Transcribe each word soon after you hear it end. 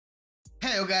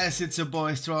Hey yo guys, it's your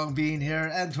boy Strong Bean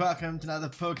here and welcome to another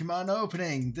Pokemon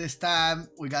opening. This time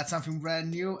we got something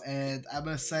brand new and I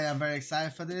must say I'm very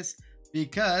excited for this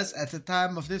because at the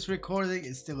time of this recording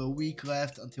it's still a week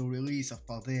left until release of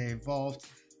Paldea Evolved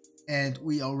and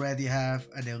we already have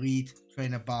an Elite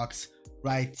Trainer box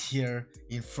right here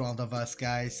in front of us,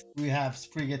 guys. We have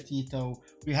Sprigatito,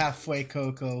 we have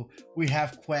Fuecoco, we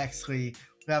have Quaxly,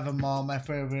 we have them all. My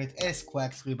favorite is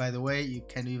Quaxly, by the way. You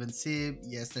can even see him.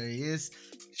 Yes, there he is.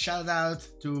 Shout out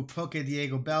to Poke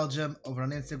Diego Belgium over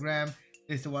on Instagram.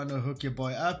 He's the one who hooked your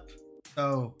boy up.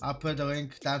 So I'll put the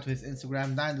link down to his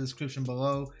Instagram down in the description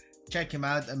below. Check him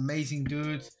out. Amazing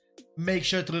dude. Make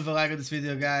sure to leave a like on this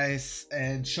video, guys,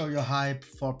 and show your hype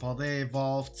for Paldea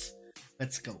Evolved.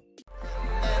 Let's go.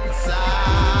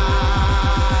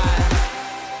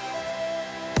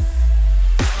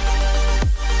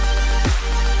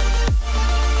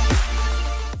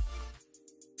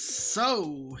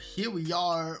 So here we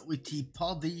are with the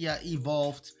Paldea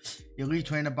Evolved Elite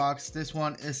Trainer box. This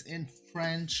one is in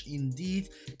French indeed.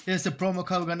 Here's the promo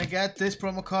card we're gonna get. This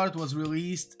promo card was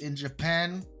released in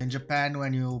Japan. In Japan,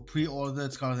 when you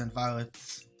pre-ordered Scarlet and Violet,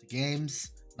 the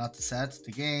games, not the set,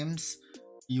 the games,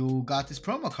 you got this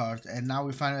promo card. And now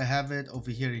we finally have it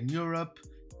over here in Europe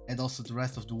and also the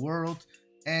rest of the world.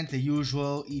 And the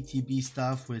usual ETB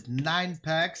stuff with 9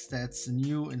 packs. That's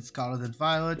new in Scarlet and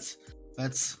Violet.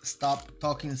 Let's stop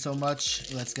talking so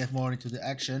much. Let's get more into the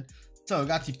action. So I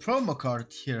got the promo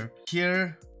card here.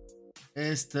 Here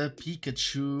is the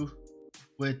Pikachu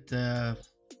with the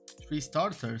 3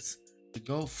 starters. We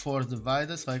go for the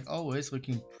Vidas like always,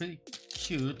 looking pretty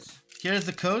cute. Here's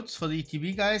the code for the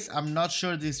ETB, guys. I'm not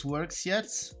sure this works yet,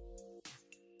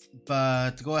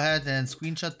 but go ahead and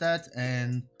screenshot that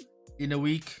and in a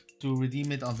week to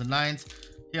redeem it on the 9th.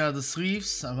 Here are the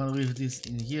sleeves. I'm gonna leave this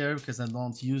in here because I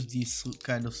don't use these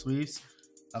kind of sleeves.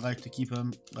 I like to keep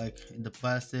them like in the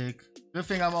plastic. Good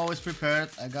thing I'm always prepared.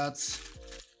 I got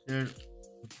here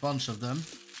a bunch of them.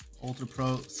 Ultra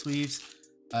Pro sleeves.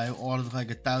 I ordered like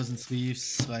 1,000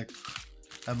 sleeves like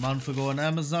a month ago on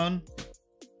Amazon.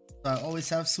 So I always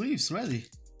have sleeves ready.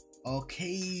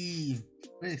 Okay.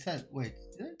 Very excited. Wait,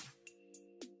 did I?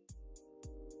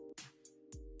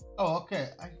 Oh,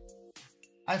 okay.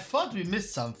 I thought we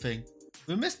missed something.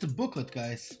 We missed the booklet,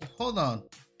 guys. Hold on.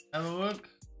 Have a look.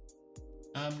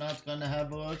 I'm not gonna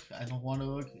have a look. I don't want to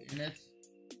look in it.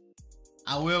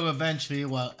 I will eventually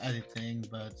while editing,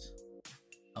 but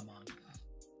come on.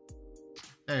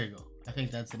 There you go. I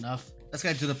think that's enough. Let's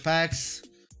get to the packs.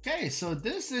 Okay, so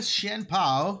this is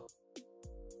Xianpao.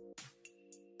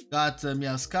 Got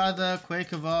Meowscarada,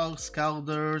 Quakerval,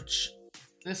 Scaldurge.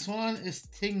 This one is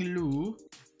Tinglu.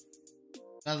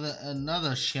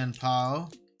 Another Xianpao,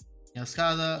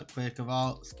 Meowscarada,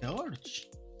 Quakerval, Scaldurge.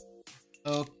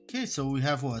 Okay, so we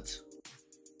have what?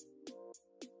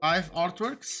 5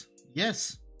 artworks?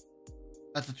 Yes.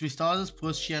 That's the 3 starters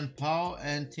plus Xianpao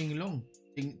and Tinglu.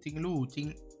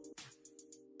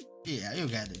 Yeah, you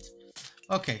get it.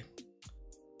 Okay.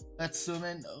 Let's zoom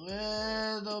in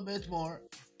a little bit more.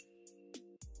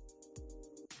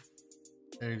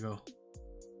 There you go.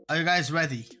 Are you guys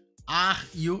ready? Are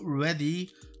you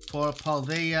ready for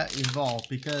Paldea Evolved?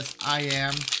 Because I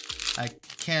am. I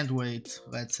can't wait.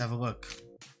 Let's have a look.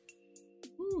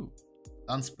 Ooh,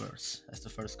 Dunsparce as the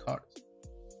first card.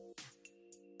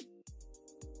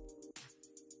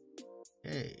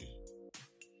 Okay.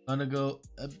 Gonna go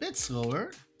a bit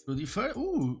slower to the first.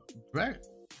 Ooh, Are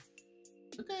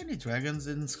there any dragons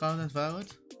in Scarlet and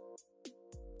Violet?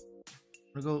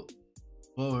 I'm gonna go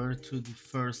lower to the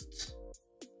first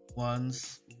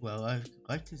ones. Well, I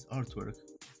like this artwork.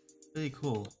 Really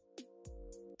cool.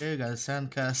 Okay, got a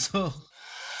sandcastle.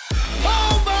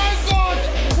 Oh my god!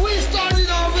 We started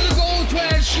off with a gold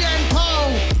trash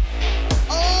Xianpao!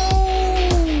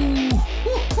 Oh!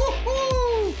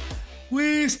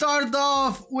 We started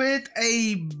off with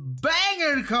a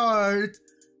banger card!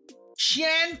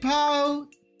 Xianpao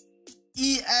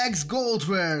EX Gold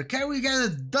Rare. Can we get a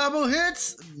double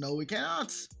hit? No, we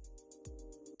cannot.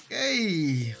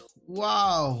 Okay.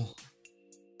 Wow.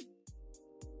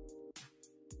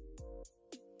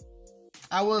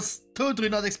 I was totally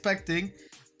not expecting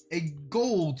a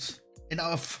gold in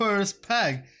our first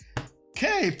pack.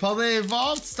 Okay, Paldea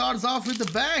Evolved starts off with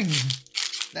a bang.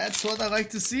 That's what I like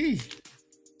to see.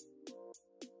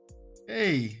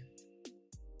 Hey,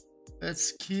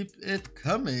 let's keep it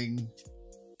coming.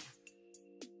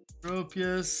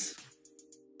 Tropius,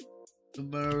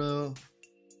 Subaru,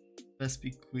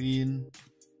 Vespi Queen,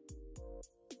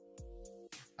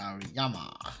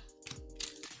 Ariyama.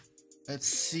 Let's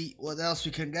see what else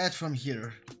we can get from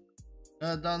here.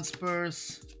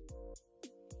 Dunsparce,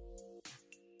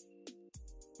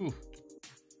 Ooh.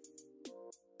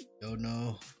 Oh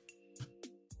no.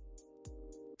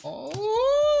 Oh,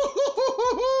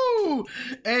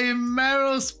 a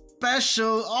Marrow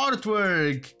special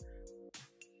artwork.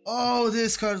 Oh,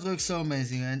 this card looks so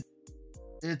amazing, man.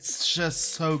 It's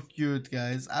just so cute,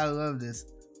 guys. I love this.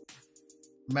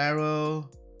 Marrow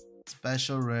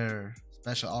special rare,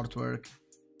 special artwork,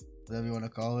 whatever you want to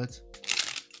call it.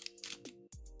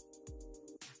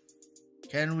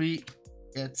 Can we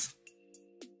get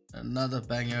another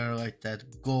banger like that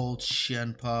gold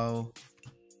Xianpao?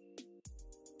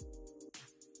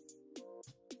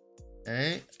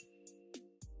 Okay.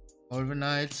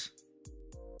 Overnight.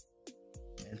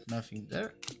 And nothing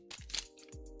there.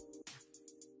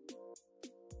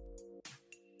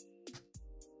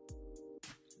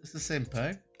 It's the same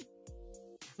pack.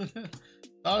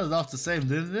 Started off the same,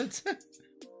 didn't it?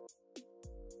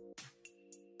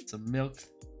 Some milk.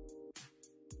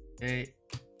 Okay.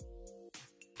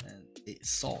 And a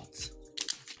salt.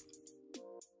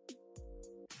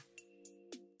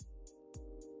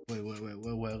 Wait.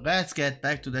 Let's get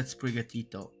back to that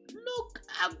Sprigatito. Look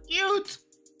how cute!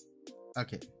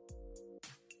 Okay.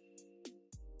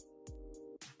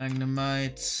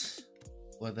 Magnemite.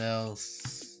 What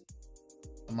else?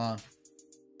 Come on.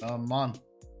 Come on.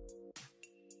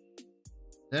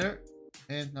 There.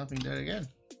 And nothing there again.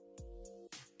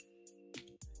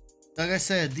 Like I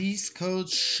said, these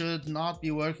codes should not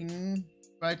be working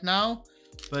right now,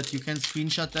 but you can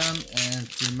screenshot them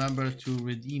and remember to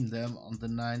redeem them on the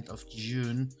 9th of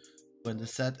June when the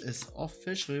set is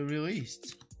officially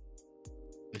released.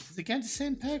 Is it again the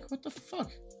same pack? What the fuck?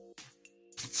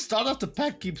 Start of the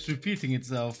pack keeps repeating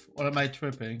itself. Or am I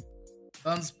tripping?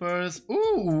 Sunspurs.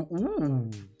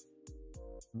 Ooh.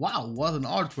 Wow, what an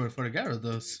artwork for a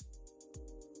Gyarados.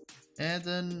 And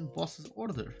then Boss's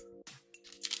Order.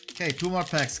 Okay, 2 more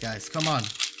packs, guys. Come on.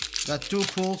 Got 2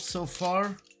 pulls so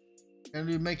far. Can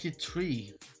we make it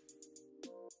 3?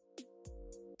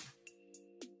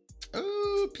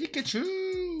 Oh,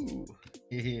 Pikachu!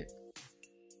 Hehe.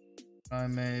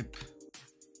 Primeape.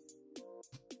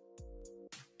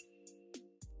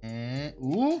 And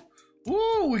ooh,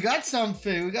 we got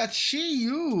something. We got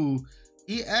Shiyu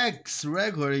EX,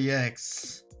 regular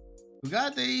EX. We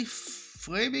got a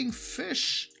flaming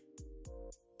fish.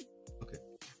 Okay.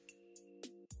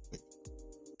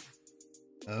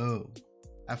 Oh,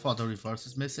 I thought the reverse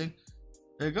is missing.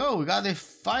 There you go. We got a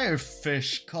fire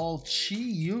fish called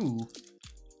Shiyu,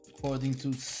 according to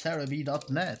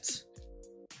Cerebi.net.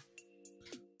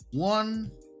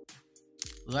 1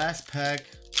 last pack.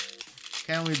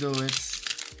 Can we do it?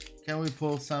 Can we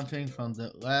pull something from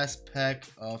the last pack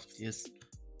of this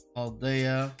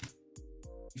Paldea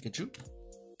Pikachu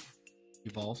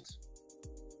evolved?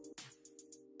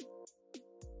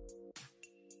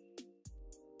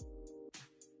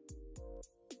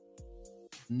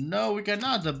 No, we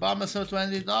cannot. The bomb is so to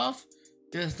end it off.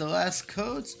 Here's the last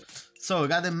codes. So we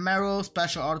got the Marrow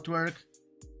special artwork,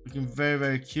 looking very,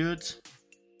 very cute.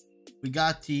 We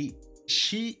got the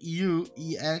Shiyu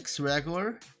EX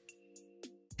regular.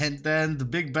 And then the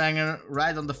big banger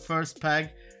right on the first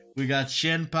pack. We got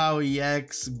Xianpao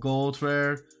EX gold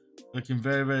rare. Looking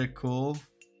very, very cool.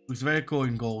 Looks very cool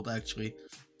in gold actually.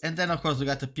 And then of course we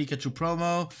got the Pikachu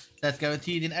promo. That's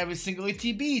guaranteed in every single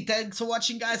ETB. Thanks for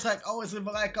watching, guys. Like always, leave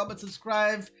a like, comment,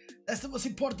 subscribe. That's the most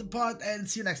important part. And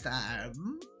see you next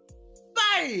time.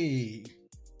 Bye!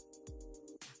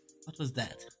 What was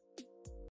that?